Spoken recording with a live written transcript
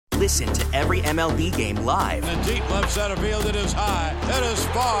Listen to every MLB game live. In the deep left center field, it is high, it is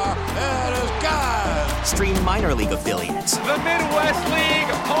far, it is gone. Stream minor league affiliates. The Midwest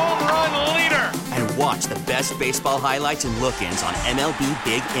League home run leader. And watch the best baseball highlights and look-ins on MLB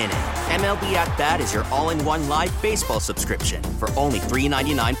Big Inning. MLB At Bat is your all-in-one live baseball subscription for only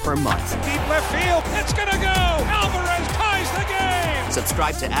 $3.99 per month. Deep left field, it's gonna go. Alvarez ties the game.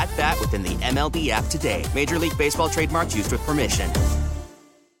 Subscribe to At Bat within the MLB app today. Major League Baseball trademarks used with permission.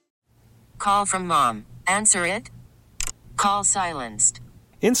 Call from mom. Answer it. Call silenced.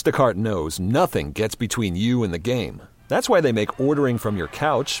 Instacart knows nothing gets between you and the game. That's why they make ordering from your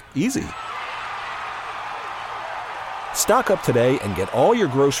couch easy. Stock up today and get all your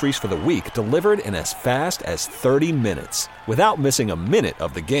groceries for the week delivered in as fast as 30 minutes without missing a minute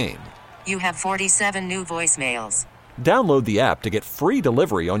of the game. You have 47 new voicemails. Download the app to get free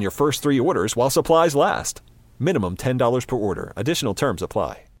delivery on your first 3 orders while supplies last. Minimum $10 per order. Additional terms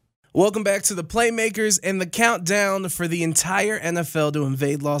apply. Welcome back to the Playmakers, and the countdown for the entire NFL to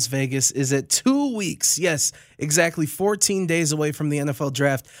invade Las Vegas is at 2 weeks. Yes, exactly 14 days away from the NFL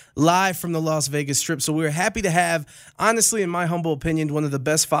draft, live from the Las Vegas Strip. So we're happy to have, honestly, in my humble opinion, one of the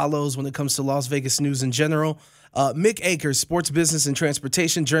best follows when it comes to Las Vegas news in general. Mick Akers, sports business and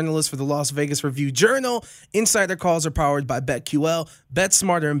transportation journalist for the Las Vegas Review-Journal. Insider calls are powered by BetQL. Bet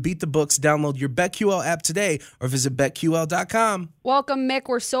smarter and beat the books. Download your BetQL app today or visit BetQL.com. Welcome, Mick.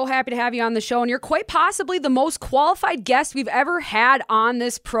 We're so happy to have you on the show, and you're quite possibly the most qualified guest we've ever had on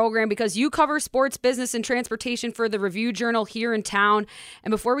this program because you cover sports business and transportation for the Review-Journal here in town.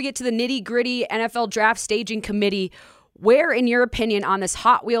 And before we get to the nitty-gritty NFL Draft Staging Committee, where, in your opinion, on this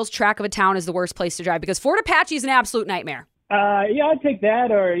Hot Wheels track of a town is the worst place to drive? Because Fort Apache is an absolute nightmare. Yeah, I'd take that,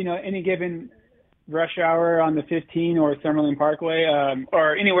 or any given rush hour on the 15 or Summerlin Parkway,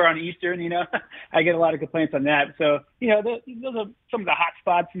 or anywhere on Eastern. I get a lot of complaints on that. So those are some of the hot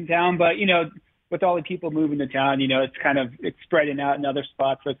spots in town. But with all the people moving to town, it's spreading out in other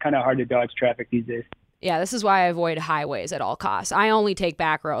spots, so it's kind of hard to dodge traffic these days. Yeah, this is why I avoid highways at all costs. I only take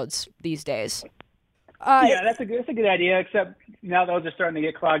back roads these days. Yeah, that's a good idea, except now those are starting to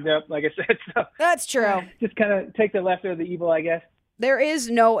get clogged up, like I said. So that's true. Just kind of take the lesser of the evil, I guess. There is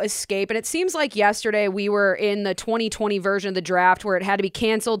no escape, and it seems like yesterday we were in the 2020 version of the draft where it had to be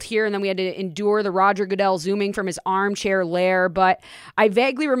canceled here, and then we had to endure the Roger Goodell zooming from his armchair lair. But I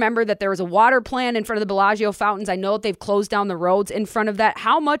vaguely remember that there was a water plant in front of the Bellagio fountains. I know that they've closed down the roads in front of that.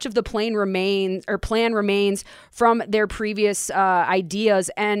 How much of the plan remains from their previous ideas,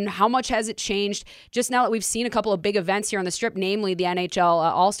 and how much has it changed just now that we've seen a couple of big events here on the Strip, namely the NHL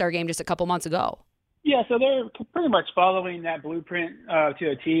All-Star Game just a couple months ago? Yeah, so they're pretty much following that blueprint to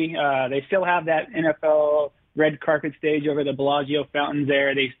a T. They still have that NFL red carpet stage over the Bellagio fountains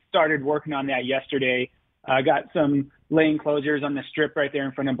there. They started working on that yesterday. Got some lane closures on the Strip right there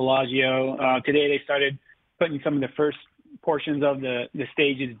in front of Bellagio. Today they started putting some of the first portions of the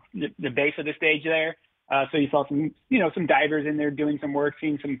stages, the base of the stage there. So you saw some divers in there doing some work,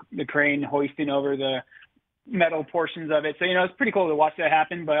 seeing the crane hoisting over the metal portions of it. So, it's pretty cool to watch that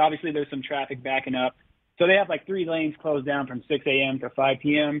happen, but obviously there's some traffic backing up. So they have like 3 lanes closed down from 6 a.m. to 5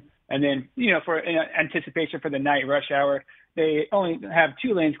 p.m. And then, for anticipation for the night rush hour, they only have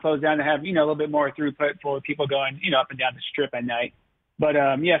 2 lanes closed down to have, a little bit more throughput for people going, up and down the Strip at night. But,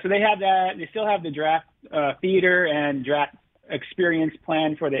 so they have that. They still have the draft theater and draft experience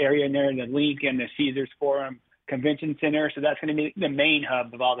plan for the area in there, the Link and the Caesars Forum Convention Center. So that's going to be the main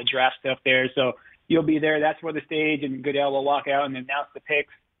hub of all the draft stuff there. So you'll be there. That's where the stage, and Goodell will walk out and announce the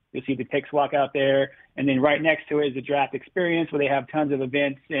picks. You'll see the picks walk out there. And then right next to it is the draft experience where they have tons of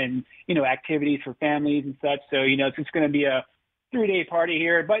events and, activities for families and such. So, it's just going to be a 3-day party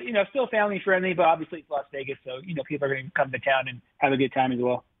here, but, still family friendly, but obviously it's Las Vegas. So, people are going to come to town and have a good time as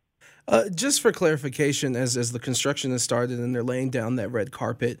well. Just for clarification, as the construction has started and they're laying down that red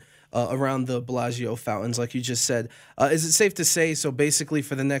carpet around the Bellagio fountains, like you just said, is it safe to say, so basically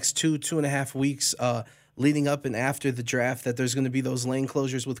for the next 2.5 weeks leading up and after the draft, that there's going to be those lane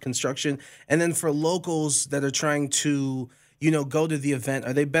closures with construction? And then for locals that are trying to, go to the event,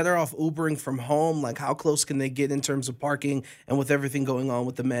 are they better off Ubering from home? Like, how close can they get in terms of parking and with everything going on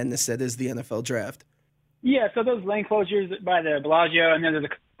with the madness that is the NFL draft? Yeah, so those lane closures by the Bellagio, and then there's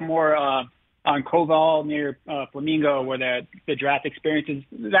a more on Koval near Flamingo where the draft experience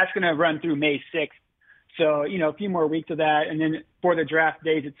is. That's going to run through May 6th. So, a few more weeks of that. And then for the draft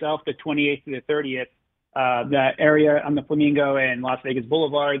days itself, the 28th to the 30th, that area on the Flamingo and Las Vegas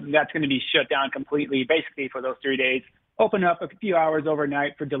Boulevard, that's going to be shut down completely, basically for those 3 days. Open up a few hours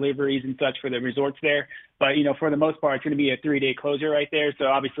overnight for deliveries and such for the resorts there. But, for the most part, it's going to be a 3-day closure right there. So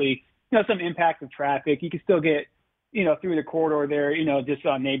obviously, some impact of traffic. You can still get through the corridor there, just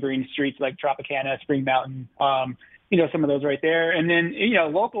on neighboring streets like Tropicana, Spring Mountain, some of those right there. And then,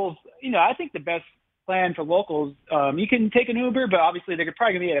 locals, I think the best plan for locals, you can take an Uber, but obviously they're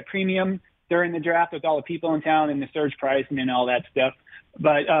probably going to be at a premium during the draft with all the people in town and the surge price and all that stuff.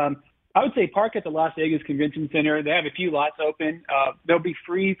 But I would say park at the Las Vegas Convention Center. They have a few lots open. They'll be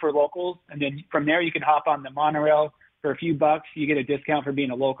free for locals. And then from there, you can hop on the monorail for a few bucks. You get a discount for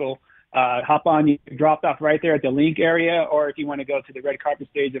being a local. Hop on, you get dropped off right there at the Link area. Or if you want to go to the red carpet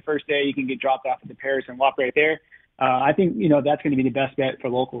stage the first day, you can get dropped off at the Paris and walk right there. I think, that's going to be the best bet for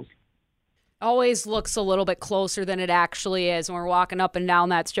locals. Always looks a little bit closer than it actually is when we're walking up and down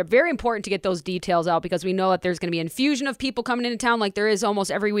that strip. Very important to get those details out because we know that there's going to be an infusion of people coming into town like there is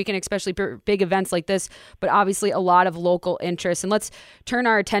almost every weekend, especially big events like this, but obviously a lot of local interest. And let's turn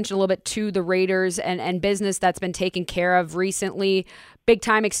our attention a little bit to the Raiders and business that's been taken care of recently. Big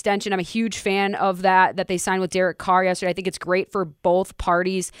time extension. I'm a huge fan of that they signed with Derek Carr yesterday. I think it's great for both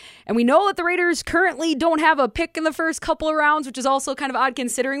parties. And we know that the Raiders currently don't have a pick in the first couple of rounds, which is also kind of odd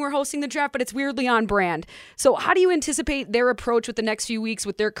considering we're hosting the draft, but it's weirdly on brand. So how do you anticipate their approach with the next few weeks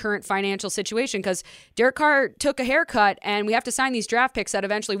with their current financial situation? Because Derek Carr took a haircut and we have to sign these draft picks that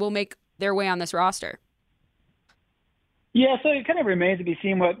eventually will make their way on this roster. Yeah, so it kind of remains to be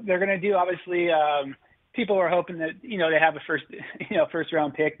seen what they're going to do. Obviously, people are hoping that, they have a first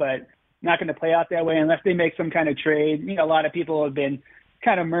round pick, but not going to play out that way unless they make some kind of trade. A lot of people have been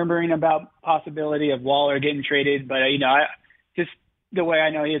kind of murmuring about possibility of Waller getting traded, but I just the way I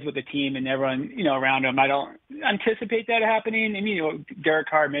know he is with the team and everyone, around him, I don't anticipate that happening. And, Derek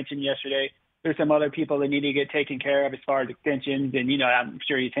Carr mentioned yesterday, there's some other people that need to get taken care of as far as extensions. And, I'm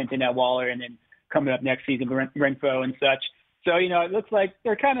sure he's hinting at Waller and then coming up next season, Renfro and such. So, it looks like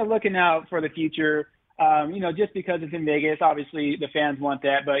they're kind of looking out for the future. Just because it's in Vegas, obviously the fans want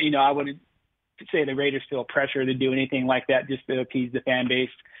that, but, I wouldn't say the Raiders feel pressure to do anything like that just to appease the fan base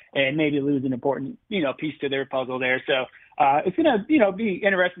and maybe lose an important, piece to their puzzle there. So it's going to, be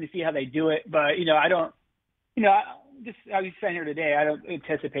interesting to see how they do it. But, I don't, I was saying here today, I don't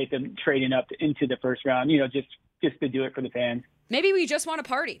anticipate them trading up into the first round, just to do it for the fans. Maybe we just want to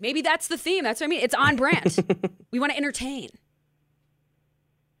party. Maybe that's the theme. That's what I mean. It's on brand. We want to entertain.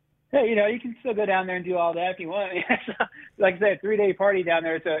 Hey, you can still go down there and do all that if you want. Like I said, 3-day party down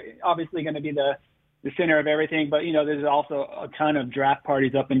there. It's obviously going to be the center of everything. But, there's also a ton of draft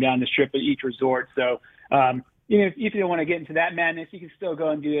parties up and down the strip at each resort. So, if you don't want to get into that madness, you can still go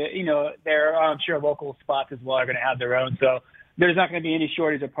and do it. There are, I'm sure, local spots as well are going to have their own. So there's not going to be any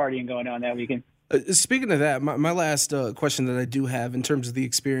shortage of partying going on that weekend. Speaking of that, my last question that I do have in terms of the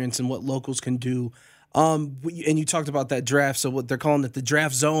experience and what locals can do, and you talked about that draft, so what they're calling it, the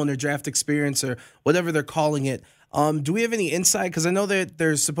draft zone or draft experience or whatever they're calling it. Do we have any insight? Because I know that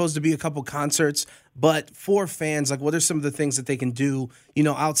there's supposed to be a couple concerts, but for fans, like what are some of the things that they can do,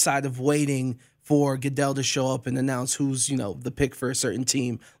 outside of waiting for Goodell to show up and announce who's, the pick for a certain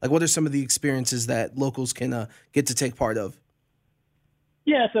team? Like what are some of the experiences that locals can get to take part of?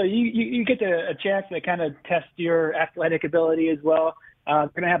 Yeah, so you get a chance to kind of test your athletic ability as well. We're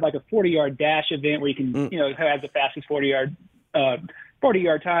going to have like a 40-yard dash event where you can, have the fastest 40-yard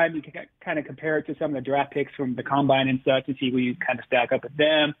time. You can kind of compare it to some of the draft picks from the combine and such and see where you kind of stack up with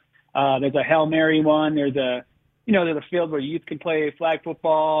them. There's a Hail Mary one. There's a field where youth can play flag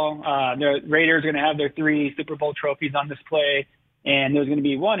football. The Raiders are going to have their 3 Super Bowl trophies on display. And there's going to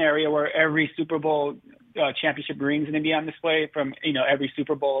be one area where every Super Bowl championship ring is going to be on display from, every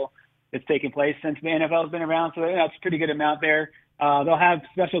Super Bowl that's taken place since the NFL has been around. So that's a pretty good amount there. They'll have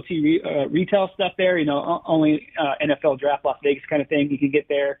specialty retail stuff there, only NFL Draft Las Vegas kind of thing you can get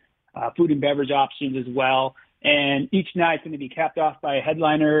there, food and beverage options as well. And each night's going to be capped off by a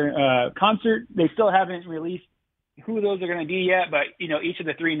headliner concert. They still haven't released who those are going to be yet, but, each of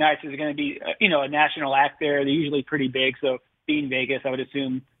the 3 nights is going to be, a national act there. They're usually pretty big. So being Vegas, I would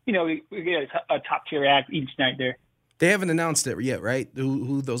assume, we get a top-tier act each night there. They haven't announced it yet, right?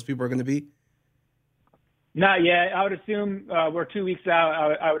 Who those people are going to be? Not yet. I would assume we're 2 weeks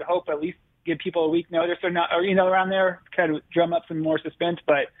out. I would hope at least give people a week notice or around there, kind of drum up some more suspense.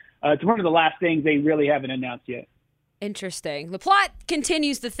 But it's one of the last things they really haven't announced yet. Interesting. The plot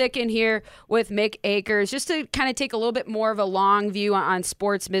continues to thicken here with Mick Akers. Just to kind of take a little bit more of a long view on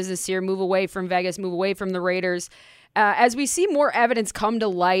sports business here, move away from Vegas, move away from the Raiders. As we see more evidence come to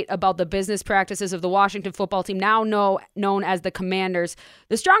light about the business practices of the Washington football team, now known as the Commanders,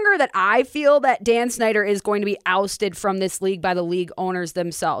 the stronger that I feel that Dan Snyder is going to be ousted from this league by the league owners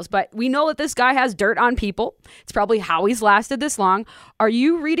themselves. But we know that this guy has dirt on people. It's probably how he's lasted this long. Are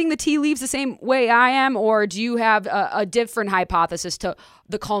you reading the tea leaves the same way I am, or do you have a different hypothesis to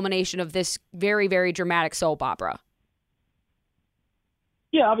the culmination of this very, very dramatic soap opera?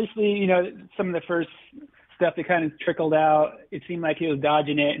 Yeah, obviously, some of the first stuff that kind of trickled out, it seemed like he was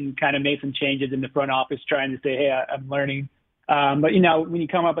dodging it and kind of made some changes in the front office trying to say, hey, I'm learning. But, when you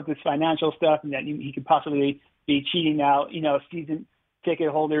come up with this financial stuff and that he could possibly be cheating out, season ticket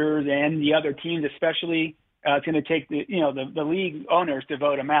holders and the other teams especially, it's going to take the league owners to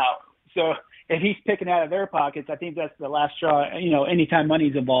vote him out. So if he's picking out of their pockets, I think that's the last straw, anytime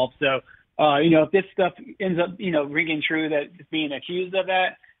money's involved. So, if this stuff ends up, ringing true that it's being accused of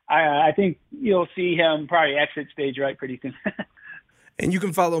that, I think you'll see him probably exit stage right pretty soon. And you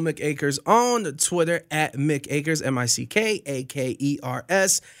can follow Mick Akers on Twitter at Mick Akers,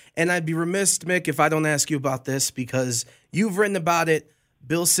 MICKAKERS. And I'd be remiss, Mick, if I don't ask you about this because you've written about it.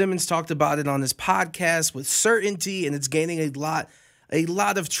 Bill Simmons talked about it on his podcast with certainty, and it's gaining a lot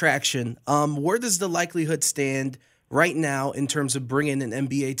of traction. Where does the likelihood stand right now in terms of bringing an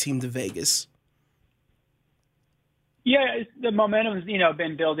NBA team to Vegas? Yeah, the momentum's,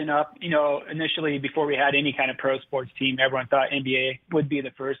 been building up. Initially before we had any kind of pro sports team, everyone thought NBA would be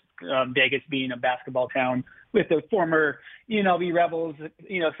the first, Vegas being a basketball town with the former UNLV Rebels,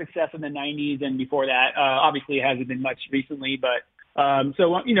 success in the 90s and before that. Obviously it hasn't been much recently, but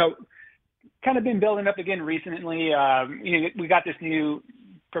kind of been building up again recently. We got this new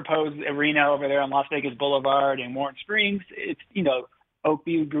proposed arena over there on Las Vegas Boulevard in Warren Springs. It's,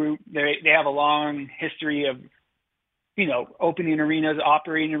 Oakview Group. They have a long history of, opening arenas,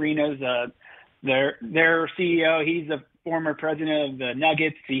 operating arenas. Their CEO, he's the former president of the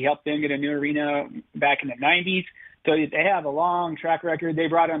Nuggets. He helped them get a new arena back in the 90s. So they have a long track record. They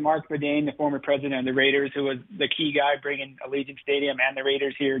brought in Mark Verdane, the former president of the Raiders, who was the key guy bringing Allegiant Stadium and the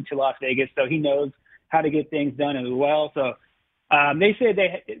Raiders here to Las Vegas. So he knows how to get things done as well. So they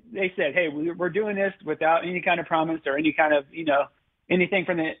said, hey, we're doing this without any kind of promise or any kind of, anything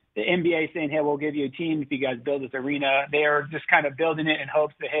from the NBA saying, hey, we'll give you a team if you guys build this arena. They are just kind of building it in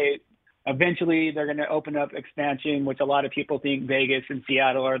hopes that, hey, eventually they're going to open up expansion, which a lot of people think Vegas and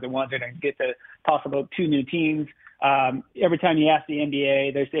Seattle are the ones that are going to get the possible 2 new teams. Every time you ask the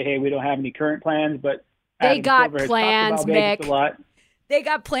NBA, they say, hey, we don't have any current plans, but they got plans, Mick. A lot. They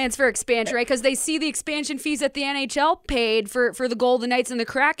got plans for expansion, right? Because they see the expansion fees that the NHL paid for the Golden Knights and the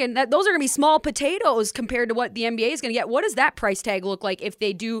Kraken. Those are going to be small potatoes compared to what the NBA is going to get. What does that price tag look like if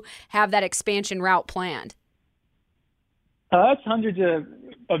they do have that expansion route planned? That's hundreds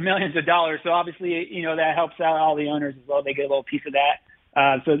of millions of dollars. So obviously, that helps out all the owners as well. They get a little piece of that.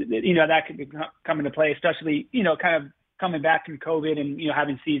 So that could come into play, especially, kind of coming back from COVID and,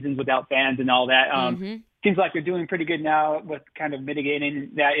 having seasons without fans and all that. Seems like they're doing pretty good now with kind of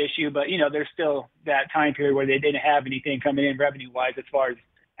mitigating that issue. But, there's still that time period where they didn't have anything coming in revenue-wise as far as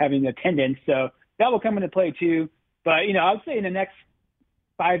having attendance. So that will come into play too. But, I would say in the next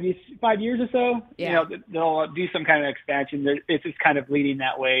 5 years or so, they'll do some kind of expansion. It's just kind of leading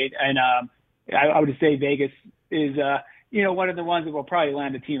that way. And I would say Vegas is, one of the ones that will probably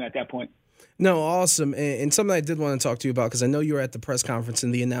land a team at that point. No, awesome. And something I did want to talk to you about, because I know you were at the press conference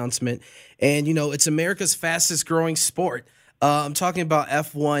and the announcement, and, it's America's fastest growing sport. I'm talking about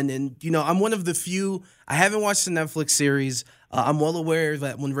F1, and, I'm one of the few, I haven't watched the Netflix series. I'm well aware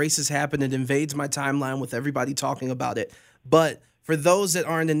that when races happen, it invades my timeline with everybody talking about it. But for those that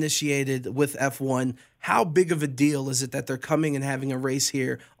aren't initiated with F1, how big of a deal is it that they're coming and having a race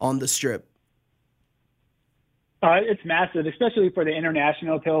here on the Strip? It's massive, especially for the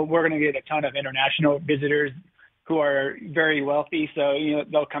international. We're going to get a ton of international visitors who are very wealthy. So,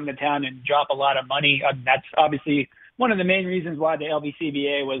 they'll come to town and drop a lot of money. That's obviously one of the main reasons why the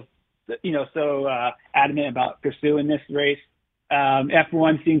LVCVA was, so adamant about pursuing this race.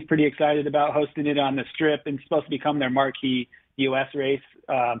 F1 seems pretty excited about hosting it on the Strip and it's supposed to become their marquee U.S. race.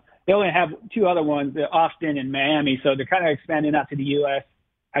 They only have 2 other ones, Austin and Miami. So they're kind of expanding out to the U.S.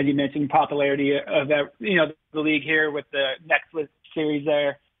 As you mentioned, popularity of that, the league here with the Netflix series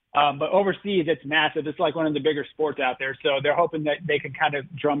there. But overseas, it's massive. It's like one of the bigger sports out there. So they're hoping that they can kind of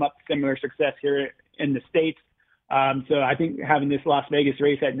drum up similar success here in the States. So I think having this Las Vegas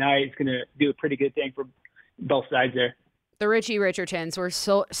race at night is going to do a pretty good thing for both sides there. The Richie Richardsons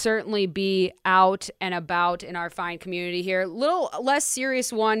will certainly be out and about in our fine community here. A little less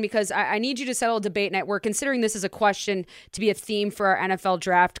serious one, because I need you to settle a debate night. We're considering this as a question to be a theme for our NFL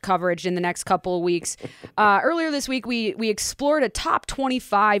draft coverage in the next couple of weeks. Earlier this week, we explored a top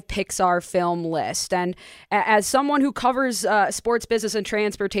 25 Pixar film list. And as someone who covers sports business and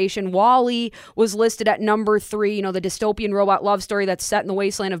transportation, WALL-E was listed at number 3, the dystopian robot love story that's set in the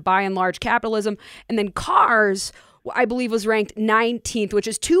wasteland of by and large capitalism. And then Cars, I believe, was ranked 19th, which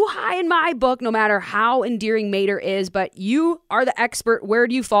is too high in my book, no matter how endearing Mater is. But you are the expert. Where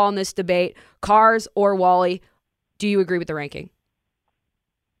do you fall in this debate? Cars or WALL-E? Do you agree with the ranking?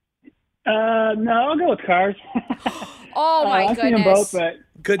 No, I'll go with cars. Oh my I've goodness! seen them both, but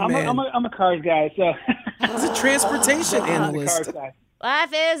Good I'm man. a cars guy, so He's a transportation I'm a analyst. cars guy.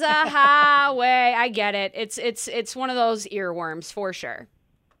 Life is a highway. I get it. It's one of those earworms for sure.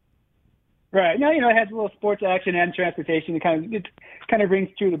 Right. No, it has a little sports action and transportation. It kind of rings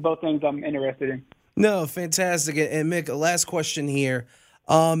true to both things I'm interested in. No, fantastic. And Mick, a last question here.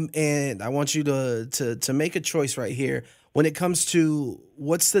 And I want you to make a choice right here when it comes to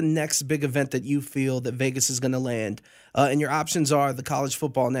what's the next big event that you feel that Vegas is going to land. And your options are the College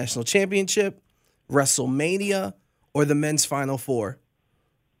Football National Championship, WrestleMania, or the Men's Final Four.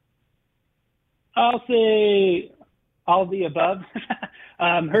 I'll say all of the above.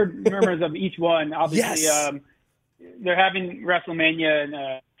 Heard murmurs of each one. Obviously, Yes. They're having WrestleMania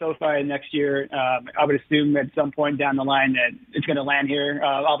in SoFi next year. I would assume at some point down the line that it's going to land here.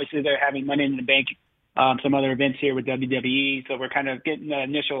 Obviously, they're having Money in the Bank, some other events here with WWE. So we're kind of getting the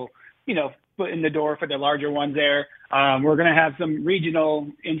initial, foot in the door for the larger ones there. We're going to have some regional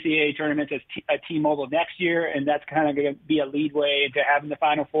NCAA tournaments at T-Mobile next year, and that's kind of going to be a leadway into having the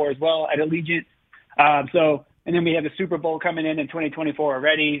Final Four as well at Allegiant. And then we have the Super Bowl coming in 2024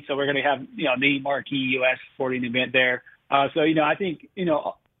 already. So we're going to have, the marquee U.S. sporting event there. So I think,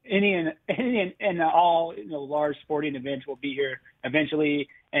 any and all, large sporting events will be here eventually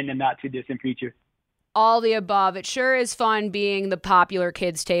in the not too distant future. All the above. It sure is fun being the popular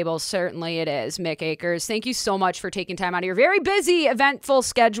kids table. Certainly it is. Mick Akers, thank you so much for taking time out of your very busy, eventful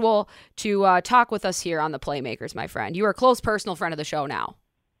schedule to talk with us here on the Playmakers, my friend. You are a close personal friend of the show now.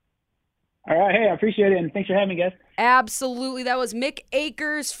 All right. Hey, I appreciate it. And thanks for having me, guys. Absolutely. That was Mick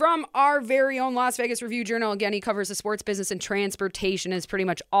Akers from our very own Las Vegas Review-Journal. Again, he covers the sports business and transportation, is pretty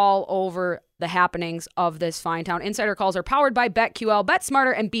much all over the happenings of this fine town. Insider calls are powered by BetQL. Bet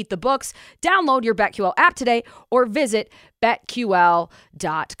smarter and beat the books. Download your BetQL app today or visit BetQL.com.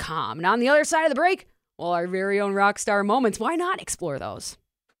 And on the other side of the break, our very own rock star moments. Why not explore those?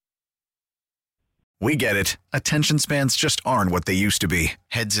 We get it. Attention spans just aren't what they used to be.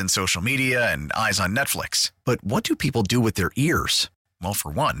 Heads in social media and eyes on Netflix. But what do people do with their ears? Well,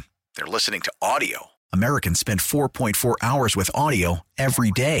 for one, they're listening to audio. Americans spend 4.4 hours with audio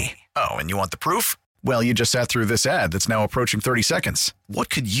every day. Oh, and you want the proof? Well, you just sat through this ad that's now approaching 30 seconds. What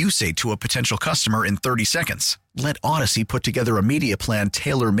could you say to a potential customer in 30 seconds? Let Odyssey put together a media plan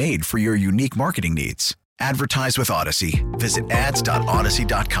tailor-made for your unique marketing needs. Advertise with Odyssey. Visit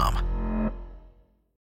ads.odyssey.com.